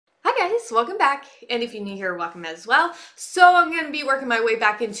Hi guys, welcome back, and if you're new here, welcome as well. So I'm going to be working my way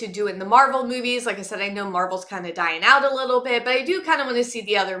back into doing the Marvel movies. Like I said, I know Marvel's kind of dying out a little bit, but I do kind of want to see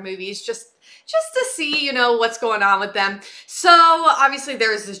the other movies just to see, you know, what's going on with them. So obviously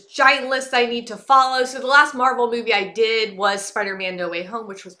there's this giant list I need to follow. So the last Marvel movie I did was Spider-Man No Way Home,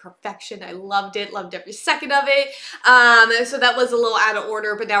 which was perfection. I loved it, loved every second of it. So that was a little out of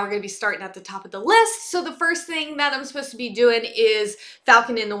order, but now we're going to be starting at the top of the list. So the first thing that I'm supposed to be doing is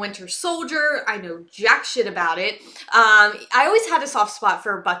Falcon and the Winter Soldier. I know jack shit about it. I always had a soft spot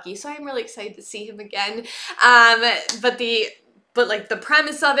for Bucky, so I'm really excited to see him again. But like the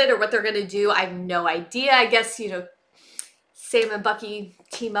premise of it or what they're gonna do, I have no idea. I guess, you know, Sam and Bucky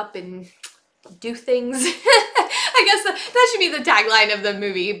team up and do things. I guess that should be the tagline of the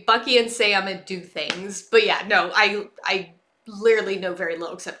movie. Bucky and Sam and do things. But yeah, no, I literally know very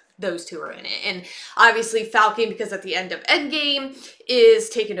little except those two are in it. And obviously Falcon, because at the end of Endgame, is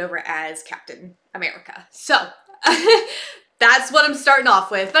taken over as Captain America. So that's what I'm starting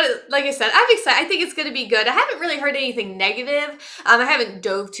off with. But like I said, I'm excited. I think it's going to be good. I haven't really heard anything negative. I haven't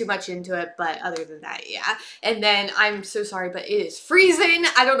dove too much into it, but other than that, yeah. And then I'm so sorry, but it is freezing.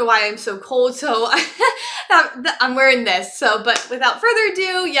 I don't know why I'm so cold, so I'm wearing this. So, but without further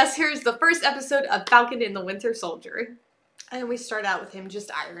ado, yes, here's the first episode of Falcon and the Winter Soldier. And we start out with him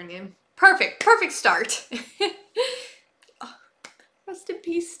just ironing. Perfect start. Oh, rest in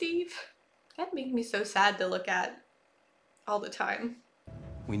peace, Steve. That made me so sad to look at all the time.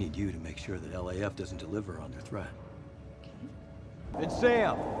 We need you to make sure that LAF doesn't deliver on their threat. It's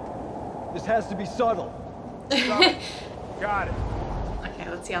Sam. This has to be subtle. Got it. Okay,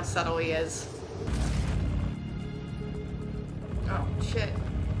 let's see how subtle he is. Oh, shit.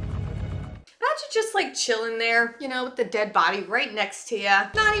 Imagine just like chilling there, you know, with the dead body right next to you.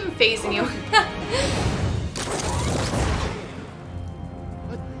 Not even phasing you.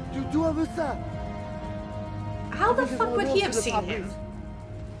 How the fuck would he have seen him?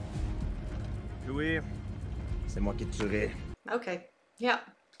 Louis, c'est moi qui tuerai. Okay, yeah.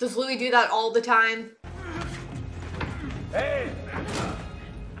 Does Louis do that all the time? Hey!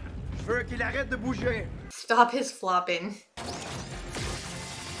 Je veux qu'il arrête de bouger. Stop his flopping.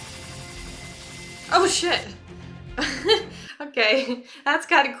 Oh shit. Okay, that's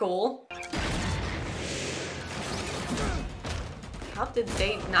kind of cool. How did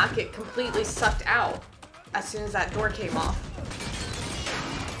they not get completely sucked out as soon as that door came off?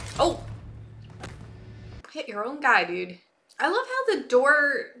 Oh! Hit your own guy, dude. I love how the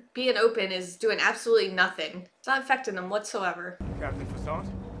door being open is doing absolutely nothing. It's not affecting them whatsoever. Captain Fassant,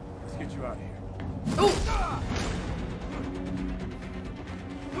 let's get you out of here. Oh!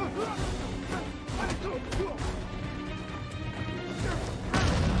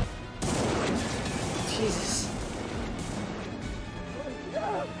 Jesus.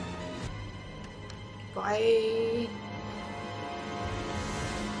 Why?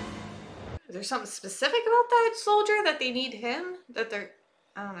 Is there something specific about that soldier that they need him? That they're,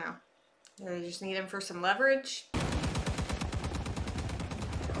 I don't know. They just need him for some leverage?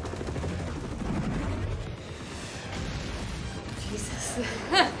 Jesus.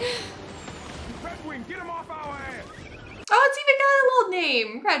 Red Wing, get him off our ass! Oh, it's even got a little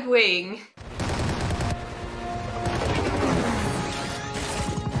name. Red Wing.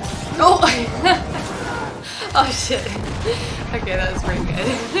 Oh! Oh shit. Okay, that was pretty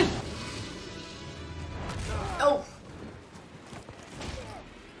good. Oh!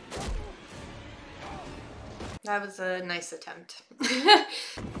 That was a nice attempt.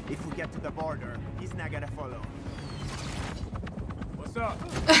 If we get to the border, he's not gonna follow. What's up?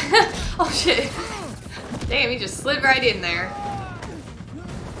 Oh shit. Damn, he just slid right in there.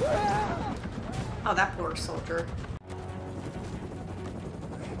 Oh, that poor soldier.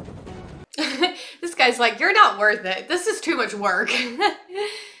 This guy's like, you're not worth it. This is too much work.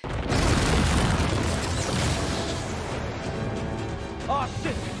 Oh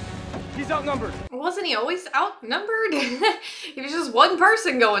shit! He's outnumbered. Wasn't he always outnumbered? He was just one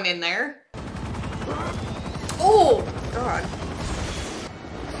person going in there. Oh, God.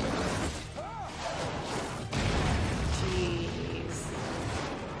 Jeez.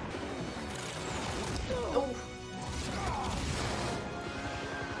 Oh.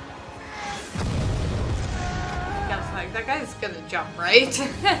 Like, that guy's gonna jump, right?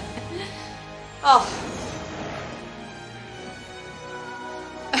 Oh.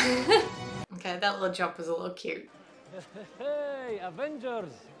 Okay, that little jump was a little cute. Hey,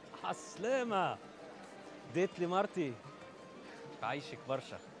 Avengers! عالسلامة. ديت لي مرتي. بعيشك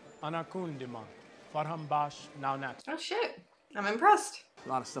برشا. أنا كون ديما. فرهم باش now next. Oh shit. I'm impressed. A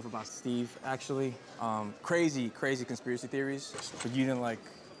lot of stuff about Steve, actually. Crazy conspiracy theories. But you didn't like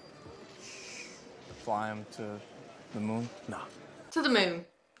Fly him to the moon? Nah, To the moon.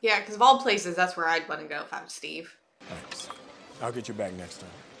 Yeah, because of all places, that's where I'd want to go if I was Steve. thanks. I'll get you back next time.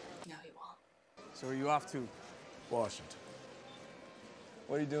 No, he won't. So are you off to? Washington.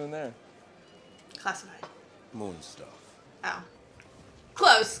 What are you doing there? Classified. Moon stuff. Oh.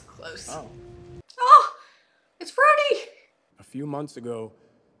 Close. Close. Oh. Oh! It's Brody! A few months ago,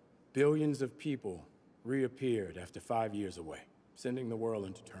 billions of people reappeared after 5 years away, sending the world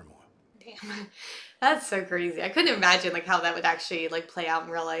into turmoil. Damn. That's so crazy. I couldn't imagine like how that would actually like play out in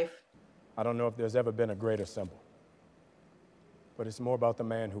real life. I don't know if there's ever been a greater symbol, but it's more about the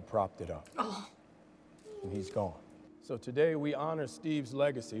man who propped it up. Oh. And he's gone. So today we honor Steve's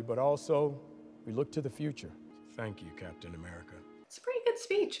legacy, but also we look to the future. Thank you, Captain America. It's a pretty good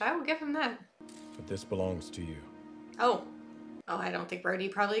speech. I will give him that. But this belongs to you. Oh. Oh, I don't think Brody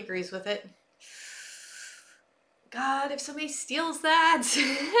probably agrees with it. God, if somebody steals that.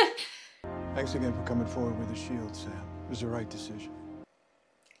 Thanks again for coming forward with the shield, Sam. It was the right decision.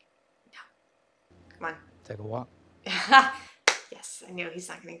 Come on. Take a walk. Yes, I knew he's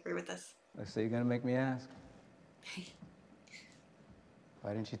not going to agree with this. So you're gonna make me ask?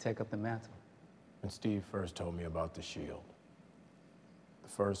 Why didn't you take up the mantle? When Steve first told me about the shield, the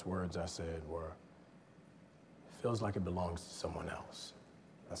first words I said were, it feels like it belongs to someone else.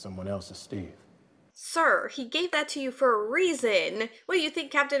 That someone else is Steve. Sir, he gave that to you for a reason. What, do you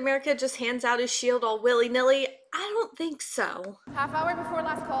think Captain America just hands out his shield all willy-nilly? I don't think so. Half hour before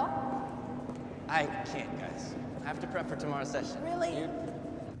last call? I can't, guys. I have to prep for tomorrow's session. Really?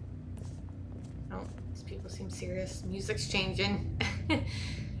 Oh, these people seem serious. Music's changing.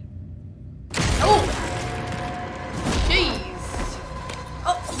 Oh! Jeez.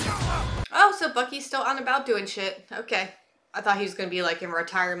 Oh! Oh, so Bucky's still on about doing shit. Okay. I thought he was going to be like in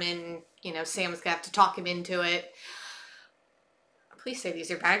retirement and, you know, Sam was going to have to talk him into it. Please say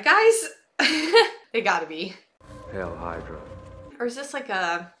these are bad guys. They gotta be. Hail Hydra. Or is this like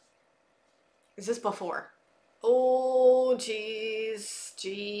a... Is this before? Oh, jeez.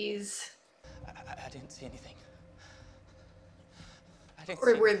 Jeez. I didn't see anything. I didn't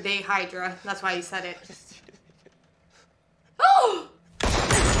Or see were they Hydra? That's why he said it. Oh!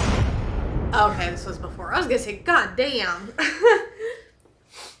 Okay, this was before. I was gonna say, god damn.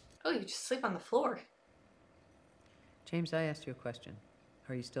 Oh, you just sleep on the floor. James, I asked you a question.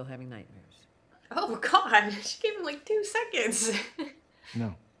 Are you still having nightmares? Oh god, she gave him like 2 seconds.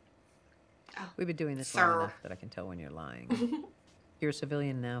 No. Oh, We've been doing this sir. long enough that I can tell when you're lying. You're a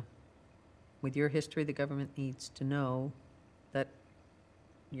civilian now. With your history, the government needs to know that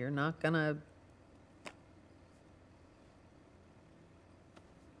you're not gonna...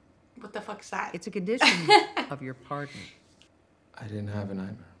 What the fuck's that? It's a condition of your pardon. I didn't have a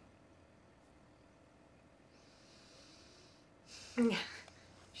nightmare.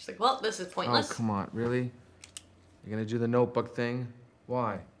 She's like, well, this is pointless. Oh, come on, really? You're gonna do the notebook thing?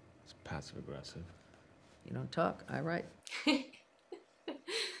 Why? It's passive aggressive. You don't talk, I write.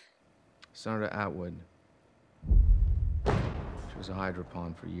 Senator Atwood. She was a Hydra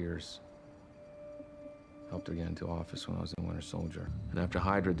pawn for years. Helped her get into office when I was in Winter Soldier. And after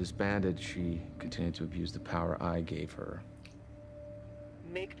Hydra disbanded, she continued to abuse the power I gave her.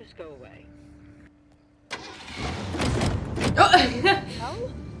 Make this go away.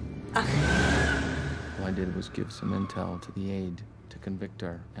 Oh. All I did was give some intel to the aide to convict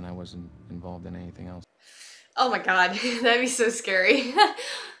her, and I wasn't involved in anything else. Oh my god, that'd be so scary.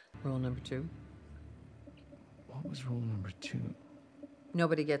 Rule number 2. What was rule number 2?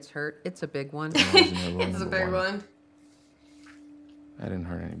 Nobody gets hurt. It's a big one. It's a big one. I didn't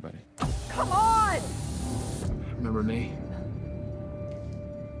hurt anybody. Come on! Remember me?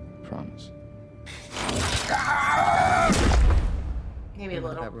 Promise. Maybe a What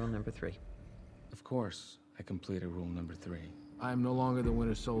little. about rule number 3? Of course, I completed rule number 3. I am no longer the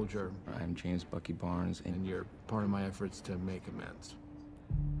Winter Soldier. I am James Bucky Barnes, and you're part of my efforts to make amends.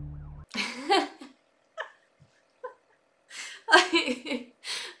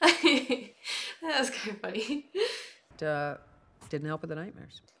 That was kind of funny. Didn't help with the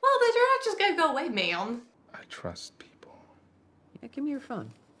nightmares. Well, they're not just gonna go away, ma'am. I trust people. Yeah, give me your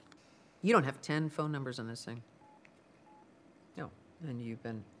phone. You don't have 10 phone numbers on this thing. No, and you've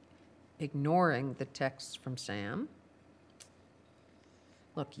been ignoring the texts from Sam.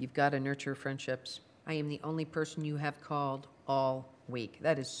 Look, you've got to nurture friendships. I am the only person you have called all week.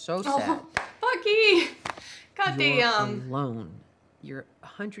 That is so sad. Oh, Bucky! God You're damn. alone. You're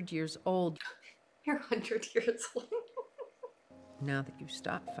 100 years old. You're 100 years old. Now that you've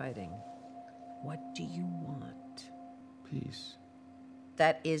stopped fighting, what do you want? Peace.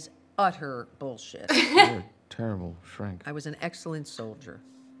 That is utter bullshit. You're a terrible shrink. I was an excellent soldier.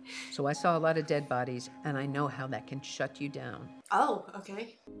 So I saw a lot of dead bodies, and I know how that can shut you down. Oh,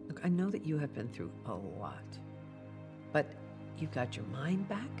 okay. Look, I know that you have been through a lot, but you got your mind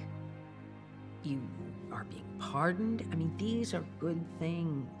back. You are being pardoned. I mean, these are good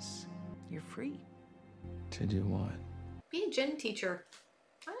things. You're free. To do what? Be a gym teacher.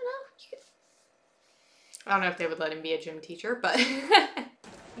 I don't know. I don't know if they would let him be a gym teacher, but...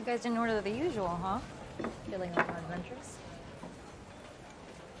 You guys didn't order the usual, huh? Feeling like more adventurous?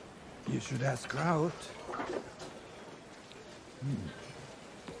 You should ask her out.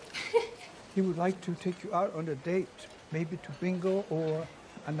 He would like to take you out on a date, maybe to bingo or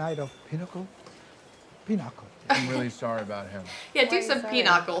a night of pinochle. Pinochle. I'm really sorry about him. Yeah, do some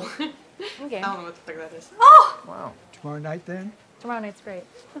pinochle. Okay. I don't know what the fuck that is. Oh! Wow. Tomorrow night then? Tomorrow night's great.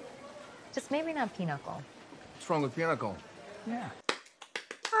 Just maybe not pinochle. What's wrong with pinochle? Yeah.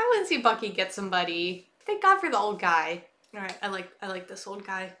 I want to see Bucky get somebody. Thank God for the old guy. All right, I like this old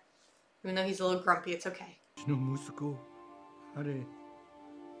guy. Even though he's a little grumpy, it's okay.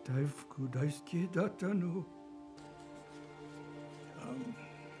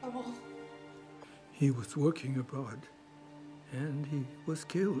 Oh. He was working abroad, and he was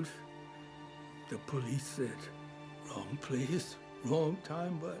killed. The police said, wrong place, wrong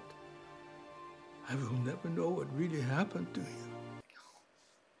time, but I will never know what really happened to him.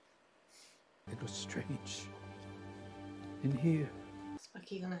 It was strange. In here. Is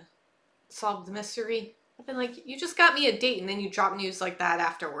Bucky gonna solve the mystery? I've been like, you just got me a date and then you drop news like that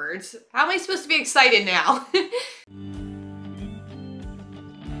afterwards. How am I supposed to be excited now?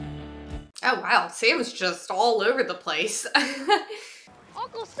 Oh wow, Sam's just all over the place.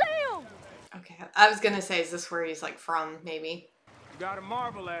 Uncle Sam! Okay, I was gonna say, is this where he's like from, maybe? You gotta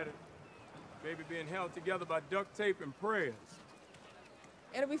marvel at it. Baby being held together by duct tape and prayers.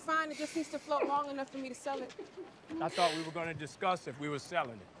 It'll be fine. It just needs to float long enough for me to sell it. I thought we were gonna discuss if we were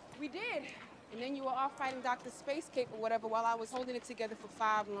selling it. We did. And then you were off fighting Dr. Space Cake or whatever while I was holding it together for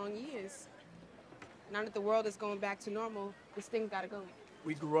 5 long years. Now that the world is going back to normal, this thing's gotta go.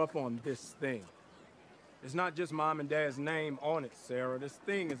 We grew up on this thing. It's not just Mom and Dad's name on it, Sarah. This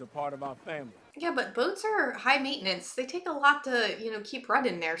thing is a part of our family. Yeah, but boats are high maintenance. They take a lot to, you know, keep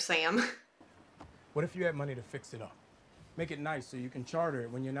running there, Sam. What if you had money to fix it up? Make it nice so you can charter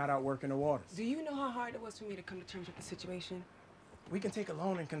it when you're not out working the waters. Do you know how hard it was for me to come to terms with the situation? We can take a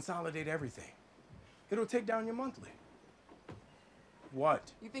loan and consolidate everything. It'll take down your monthly.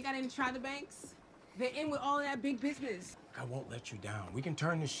 What? You think I didn't try the banks? They're in with all of that big business. I won't let you down. We can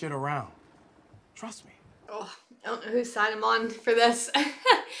turn this shit around. Trust me. Oh, I don't know whose side I'm on for this.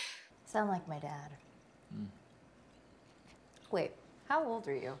 Sound like my dad. Wait, how old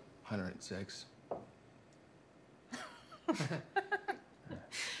are you? 106.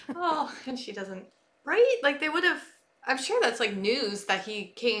 Oh, and she doesn't, right? Like they would have, I'm sure that's like news that he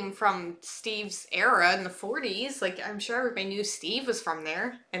came from Steve's era in the 40s. Like I'm sure everybody knew Steve was from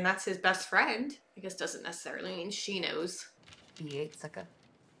there and that's his best friend. I guess doesn't necessarily mean she knows. V8 sucker.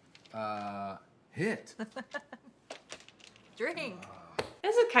 Hit. Drink.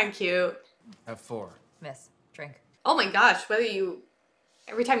 This is kind of cute. F4. Miss. Drink. Oh my gosh, whether you,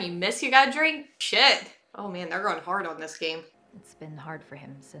 every time you miss you gotta drink? Shit. Oh man, they're going hard on this game. It's been hard for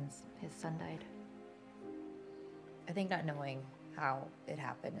him since his son died. I think not knowing how it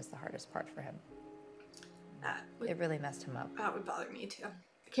happened is the hardest part for him. It really messed him up. That would bother me too.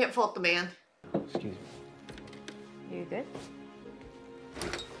 I can't fault the man. Excuse me. You good?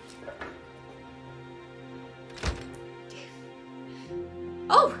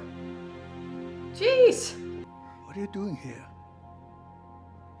 Oh! Jeez! What are you doing here?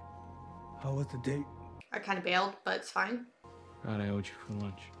 How was the date? I kind of bailed, but it's fine. God, I owed you for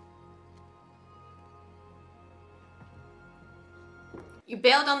lunch. You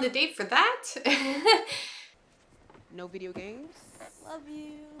bailed on the date for that? No video games? Love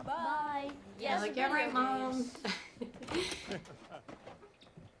you. Bye. Yeah, like, yeah, right, Mom. 3, 2,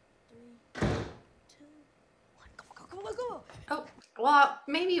 1. Go. Oh, well,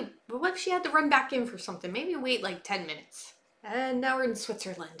 maybe, what if she had to run back in for something? Maybe wait like 10 minutes. And now we're in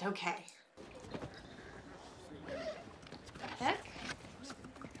Switzerland, okay. Heck?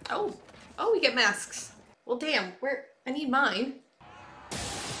 Oh, we get masks. Well, damn, I need mine.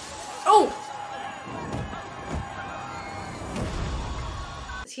 Oh!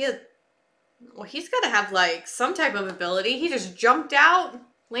 Is he well, he's gotta have like some type of ability. He just jumped out,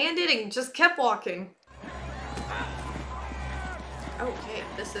 landed, and just kept walking. Okay,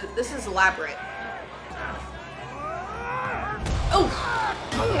 this is elaborate. Oh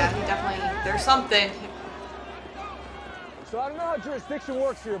yeah, he definitely, there's something. So I don't know how jurisdiction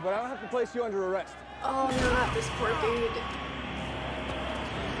works here, but I don't have to place you under arrest. Oh no, not this poor dude.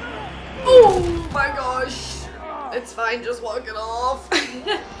 my gosh. It's fine, just walk it off.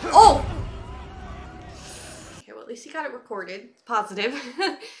 Oh! Okay, well, at least you got it recorded. It's positive.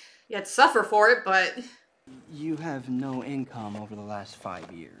 You had to suffer for it, but... You have no income over the last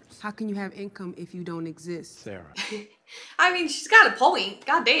 5 years. How can you have income if you don't exist? Sarah. I mean, she's got a point.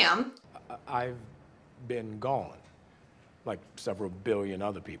 Goddamn. I've been gone, like several billion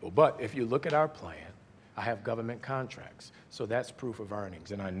other people. But if you look at our plan, I have government contracts. So that's proof of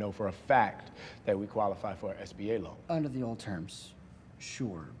earnings. And I know for a fact that we qualify for an SBA loan. Under the old terms,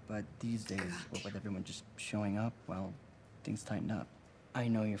 sure. But these days, with everyone just showing up, well, things tighten up. I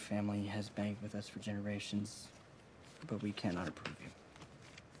know your family has banked with us for generations, but we cannot approve you.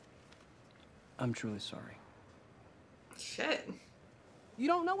 I'm truly sorry. Shit. You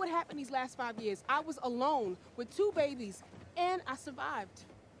don't know what happened these last 5 years. I was alone with 2 babies, and I survived.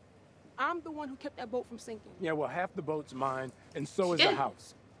 I'm the one who kept that boat from sinking. Yeah, well, half the boat's mine, and so is the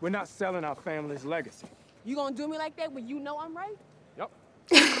house. We're not selling our family's legacy. You gonna do me like that when you know I'm right? Yep.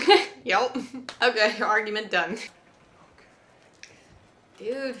 Yep. Okay, argument done.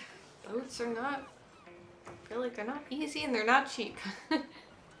 Dude, boats are not... I feel like they're not easy and they're not cheap.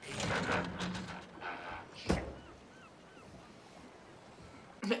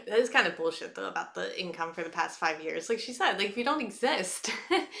 That is kind of bullshit, though, about the income for the past 5 years. Like she said, like, if you don't exist,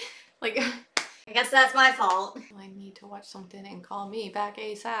 like, I guess that's my fault. I need to watch something and call me back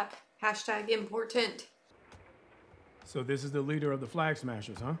ASAP. Hashtag important. So this is the leader of the Flag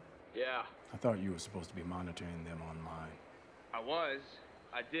Smashers, huh? Yeah, I thought you were supposed to be monitoring them online. I was.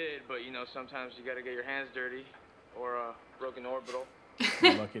 I did, but you know, sometimes you gotta get your hands dirty or a broken orbital.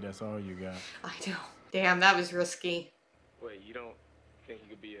 You're lucky that's all you got. I know. Damn, that was risky. Wait, you don't think you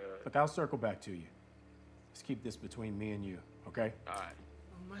could be a... Look, I'll circle back to you. Let's keep this between me and you, okay? All right.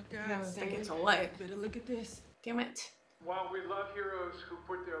 Oh my God, I was thinking to what? Better look at this. Damn it. While we love heroes who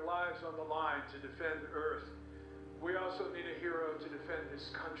put their lives on the line to defend Earth, we also need a hero to defend this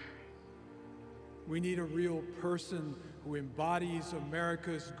country. We need a real person who embodies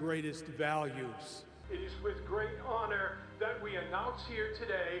America's greatest values. It is with great honor that we announce here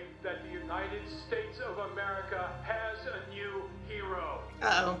today that the United States of America has a new hero.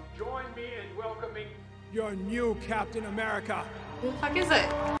 Uh-oh. Join me in welcoming your new Captain America. Who the fuck is it?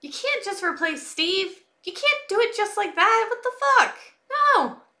 You can't just replace Steve. You can't do it just like that. What the fuck?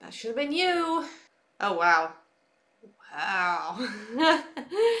 No. That should have been you. Oh, wow. Wow.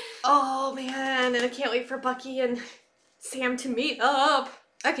 Oh, man. And I can't wait for Bucky and Sam to meet up.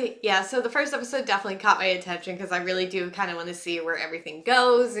 Okay, yeah, so the first episode definitely caught my attention because I really do kind of want to see where everything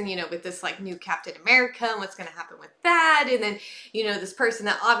goes and, you know, with this, like, new Captain America and what's going to happen with that. And then, you know, this person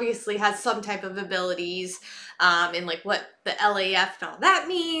that obviously has some type of abilities and, like, what the LAF and all that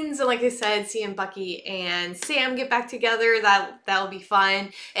means. And like I said, seeing Bucky and Sam get back together, that'll be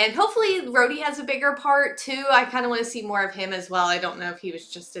fun. And hopefully Rhodey has a bigger part, too. I kind of want to see more of him as well. I don't know if he was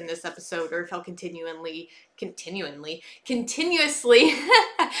just in this episode or if he'll continuously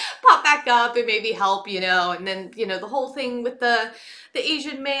pop back up and maybe help, you know. And then, you know, the whole thing with the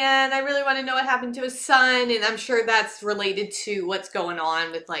Asian man, I really want to know what happened to his son, and I'm sure that's related to what's going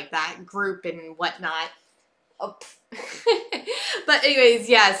on with, like, that group and whatnot. Oh. But anyways,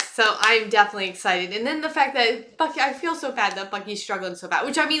 yes, so I'm definitely excited. And then the fact that Bucky, I feel so bad that Bucky's struggling so bad,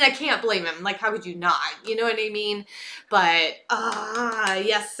 which, I mean, I can't blame him. Like, how would you not? You know what I mean? But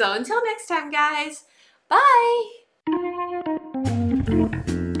yes, so until next time, guys. Bye!